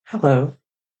Hello,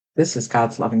 this is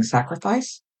God's Loving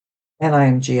Sacrifice, and I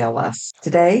am GLS.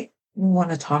 Today, we want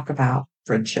to talk about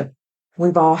friendship.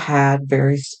 We've all had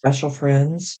very special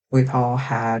friends. We've all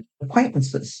had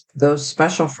acquaintances. Those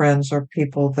special friends are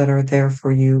people that are there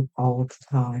for you all the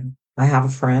time. I have a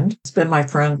friend. It's been my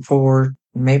friend for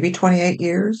maybe 28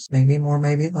 years, maybe more,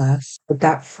 maybe less. But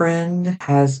that friend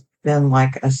has been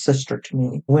like a sister to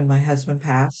me. When my husband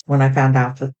passed, when I found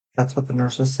out that that's what the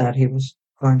nurses said, he was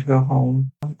going to go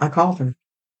home, I called her.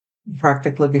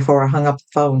 Practically before I hung up the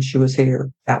phone, she was here.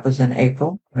 That was in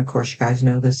April. And of course, you guys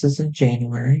know this is in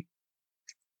January.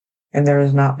 And there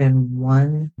has not been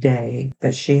one day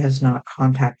that she has not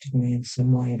contacted me in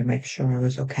some way to make sure I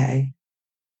was okay.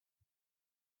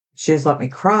 She has let me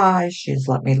cry. She has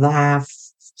let me laugh.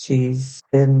 She's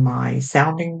been my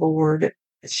sounding board.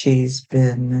 She's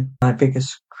been my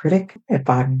biggest critic if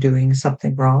I'm doing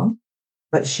something wrong.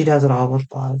 But she does it all with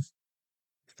love.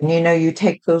 And you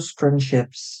take those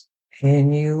friendships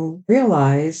and you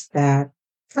realize that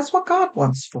that's what God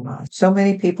wants from us. So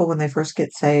many people, when they first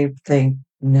get saved, think,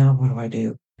 no, what do I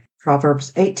do?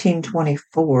 Proverbs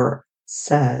 18:24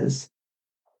 says,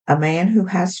 a man who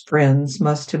has friends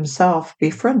must himself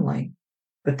be friendly,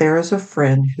 but there is a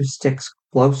friend who sticks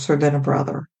closer than a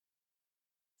brother,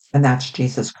 and that's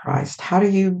Jesus Christ. How do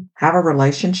you have a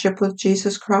relationship with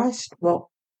Jesus Christ? Well,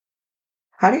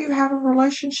 how do you have a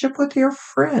relationship with your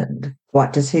friend?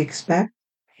 What does he expect?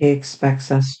 He expects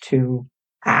us to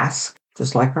ask,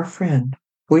 just like our friend.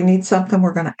 If we need something,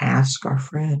 we're going to ask our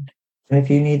friend. And if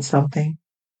you need something,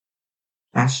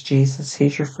 ask Jesus.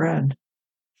 He's your friend.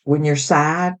 When you're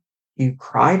sad, you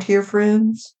cry to your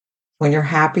friends. When you're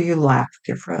happy, you laugh with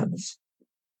your friends.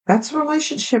 That's a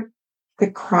relationship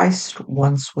that Christ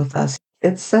wants with us.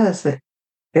 It says that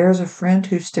there's a friend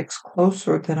who sticks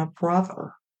closer than a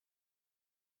brother.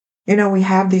 We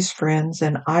have these friends,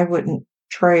 and I wouldn't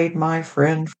trade my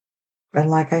friend. And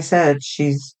like I said,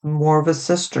 she's more of a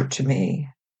sister to me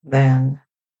than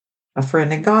a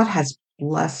friend. And God has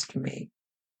blessed me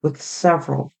with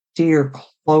several dear,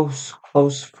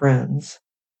 close friends.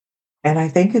 And I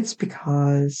think it's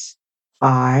because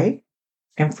I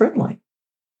am friendly.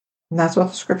 And that's what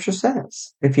the scripture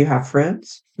says. If you have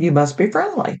friends, you must be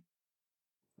friendly.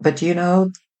 But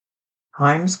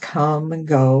times come and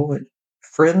go, and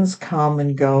friends come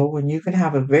and go, and you can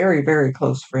have a very, very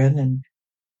close friend, and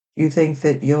you think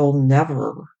that you'll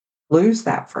never lose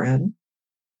that friend.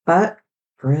 But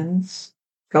friends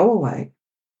go away.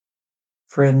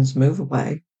 Friends move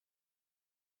away.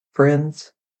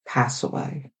 Friends pass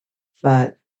away.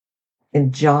 But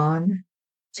in John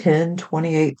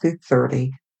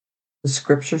 10:28-30, the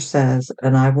scripture says,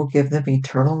 and I will give them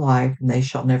eternal life, and they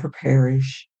shall never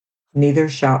perish, neither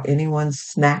shall anyone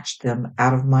snatch them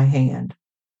out of my hand.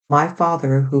 My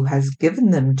Father, who has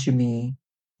given them to me,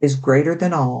 is greater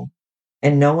than all,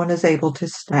 and no one is able to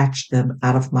snatch them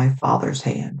out of my Father's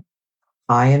hand.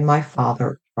 I and my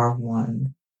Father are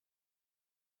one.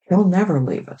 He'll never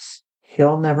leave us.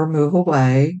 He'll never move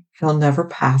away. He'll never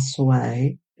pass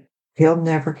away. He'll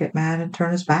never get mad and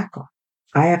turn his back on.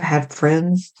 I have had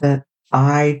friends that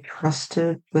I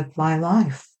trusted with my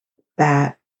life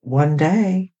that one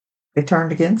day they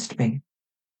turned against me.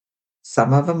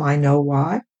 Some of them I know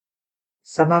why.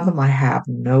 Some of them I have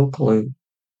no clue.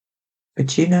 But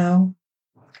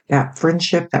that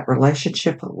friendship, that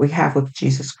relationship that we have with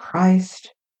Jesus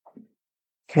Christ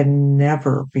can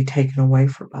never be taken away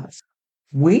from us.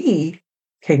 We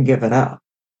can give it up,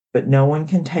 but no one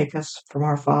can take us from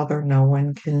our Father. No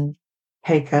one can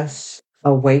take us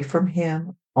away from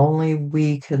Him. Only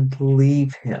we can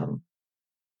leave Him.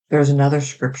 There's another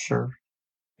scripture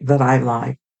that I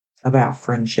like about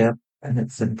friendship, and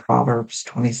it's in Proverbs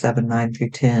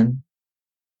 27:9-10.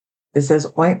 It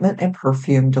says, ointment and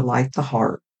perfume delight the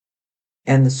heart,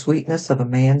 and the sweetness of a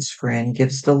man's friend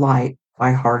gives delight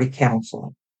by hearty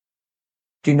counsel.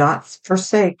 Do not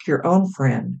forsake your own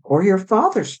friend or your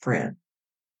father's friend,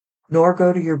 nor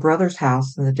go to your brother's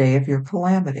house in the day of your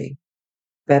calamity.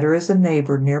 Better is a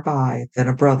neighbor nearby than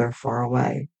a brother far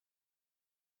away.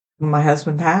 When my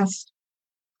husband passed,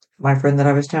 my friend that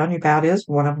I was telling you about is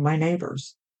one of my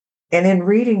neighbors. And in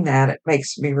reading that, it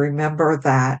makes me remember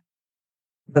that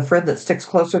the friend that sticks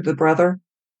closer to the brother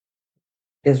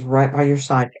is right by your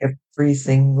side every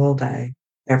single day,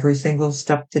 every single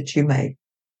step that you make.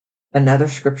 Another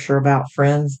scripture about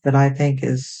friends that I think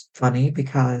is funny,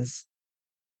 because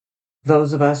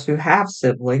those of us who have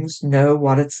siblings know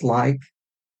what it's like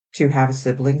to have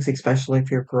siblings, especially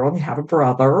if you're a girl and you have a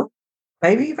brother,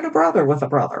 maybe even a brother with a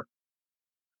brother.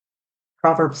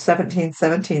 Proverbs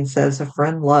 17:17 says, a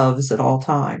friend loves at all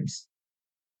times,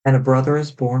 and a brother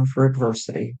is born for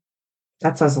adversity.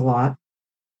 That says a lot.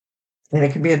 And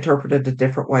it can be interpreted in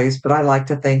different ways, but I like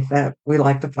to think that we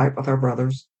like to fight with our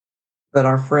brothers, but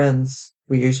our friends,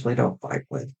 we usually don't fight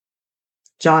with.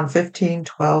 John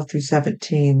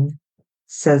 15:12-17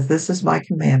 says, "This is my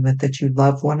commandment, that you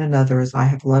love one another as I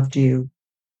have loved you.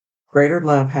 Greater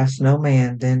love has no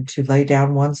man than to lay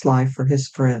down one's life for his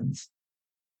friends.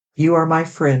 You are my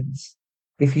friends,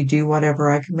 if you do whatever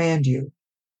I command you.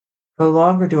 No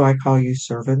longer do I call you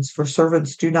servants, for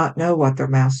servants do not know what their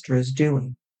master is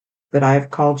doing, but I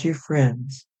have called you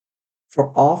friends.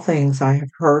 For all things I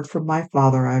have heard from my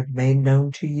Father I have made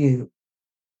known to you.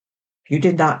 You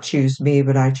did not choose me,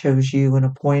 but I chose you and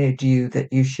appointed you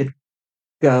that you should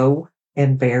go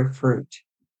and bear fruit,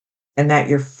 and that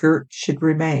your fruit should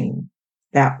remain,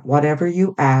 that whatever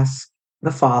you ask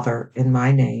the Father in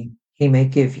my name, he may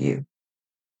give you.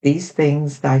 These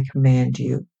things I command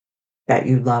you, that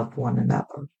you love one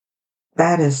another."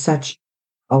 That is such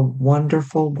a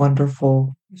wonderful,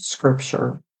 wonderful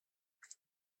scripture.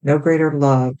 No greater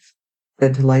love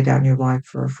than to lay down your life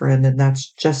for a friend. And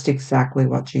that's just exactly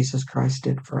what Jesus Christ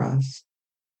did for us.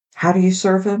 How do you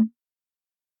serve him?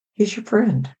 He's your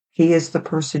friend. He is the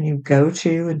person you go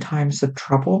to in times of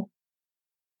trouble.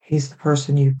 He's the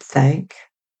person you thank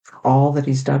for all that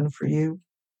he's done for you.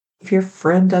 If your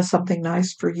friend does something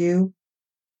nice for you,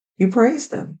 you praise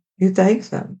them, you thank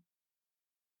them.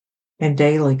 And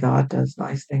daily, God does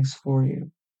nice things for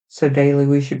you. So daily,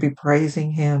 we should be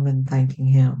praising him and thanking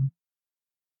him.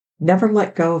 Never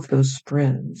let go of those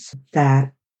friends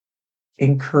that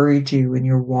encourage you in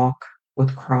your walk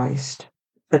with Christ.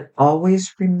 But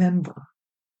always remember,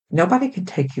 nobody can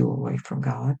take you away from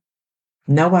God.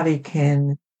 Nobody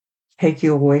can take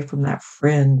you away from that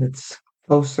friend that's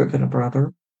closer than a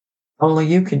brother. Only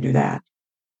you can do that.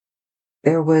 I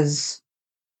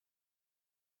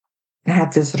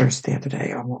had visitors the other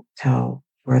day. I won't tell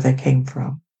where they came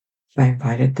from. I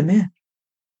invited them in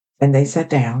and they sat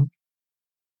down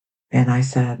and I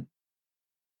said,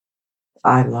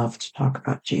 "I love to talk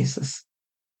about Jesus.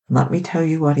 Let me tell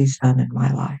you what he's done in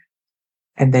my life."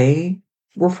 And they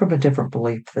were from a different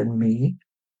belief than me.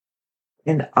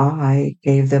 And I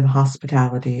gave them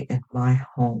hospitality in my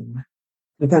home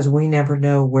because we never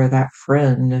know where that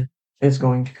friend is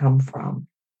going to come from.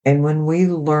 And when we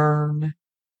learn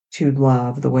to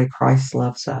love the way Christ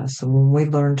loves us, and when we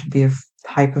learn to be a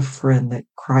type of friend that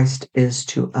Christ is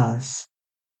to us,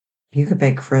 you can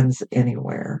make friends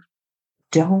anywhere.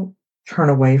 Don't turn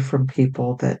away from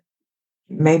people that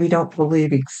maybe don't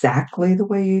believe exactly the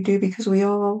way you do, because we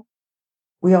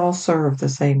all serve the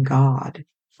same God.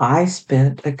 I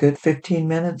spent a good 15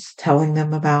 minutes telling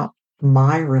them about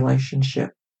my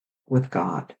relationship with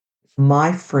God,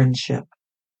 my friendship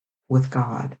with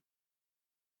God,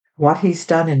 what he's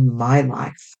done in my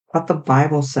life, what the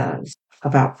Bible says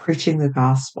about preaching the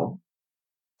gospel.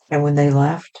 And when they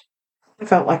left, I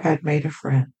felt like I'd made a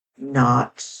friend,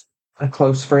 not a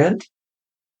close friend,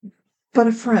 but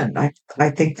a friend. I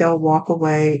think they'll walk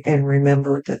away and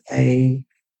remember that they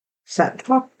sat and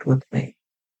talked with me.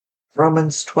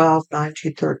 Romans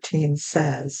 12:9-13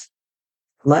 says,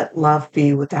 "Let love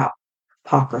be without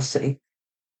hypocrisy.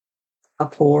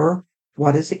 Abhor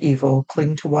what is evil,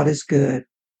 cling to what is good.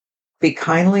 Be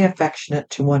kindly affectionate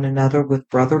to one another with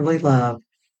brotherly love,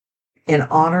 in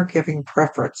honor giving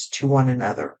preference to one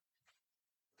another,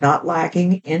 not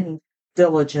lagging in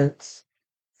diligence,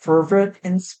 fervent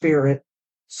in spirit,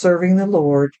 serving the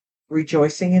Lord,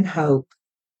 rejoicing in hope,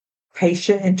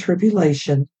 patient in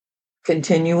tribulation,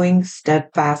 continuing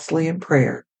steadfastly in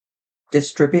prayer,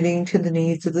 distributing to the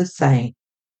needs of the saint,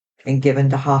 and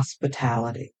given to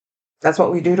hospitality." That's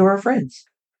what we do to our friends.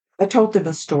 I told them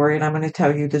a story, and I'm going to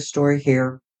tell you this story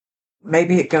here.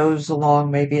 Maybe it goes along,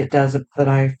 maybe it doesn't, but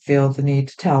I feel the need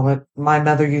to tell it. My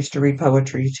mother used to read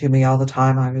poetry to me all the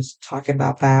time. I was talking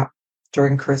about that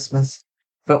during Christmas.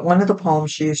 But one of the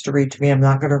poems she used to read to me, I'm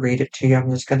not going to read it to you. I'm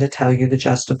just going to tell you the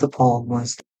gist of the poem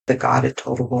was that God had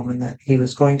told a woman that he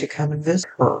was going to come and visit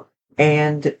her.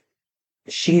 And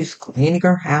she's cleaning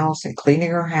her house and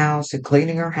cleaning her house and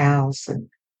cleaning her house and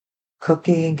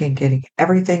cooking and getting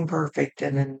everything perfect.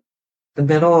 And in the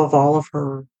middle of all of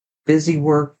her busy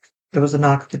work, there was a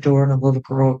knock at the door and a little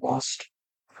girl had lost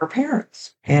her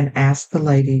parents and asked the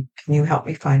lady, "Can you help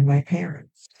me find my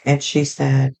parents?" And she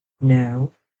said,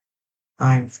 "No,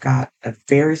 I've got a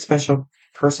very special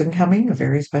person coming, a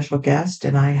very special guest,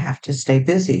 and I have to stay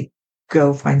busy.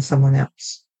 Go find someone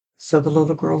else." So the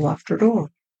little girl left her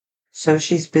door. So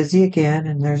she's busy again,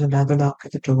 and there's another knock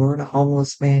at the door, and a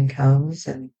homeless man comes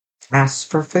and asks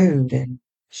for food. And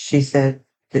she said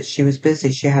that she was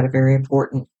busy. She had a very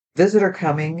important visitor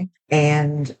coming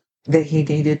and that he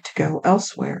needed to go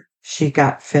elsewhere. She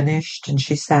got finished and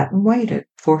she sat and waited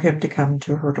for him to come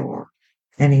to her door,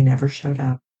 and he never showed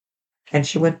up. And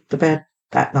she went to bed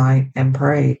that night and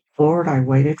prayed, Lord, I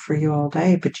waited for you all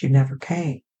day, but you never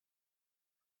came.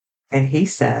 And he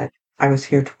said, I was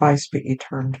here twice, but you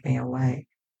turned me away.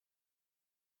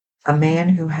 A man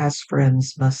who has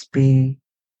friends must be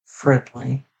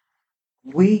friendly.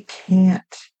 We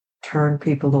can't turn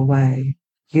people away.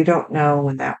 You don't know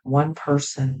when that one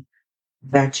person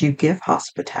that you give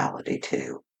hospitality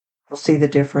to will see the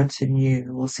difference in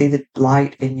you, will see the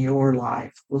light in your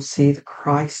life, will see the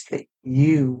Christ that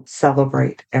you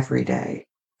celebrate every day,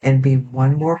 and be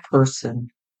one more person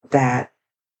that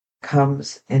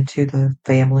comes into the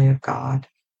family of God.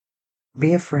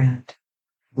 Be a friend.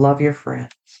 Love your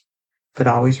friends. But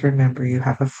always remember you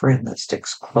have a friend that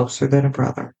sticks closer than a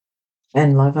brother.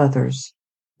 And love others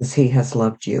as he has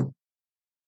loved you.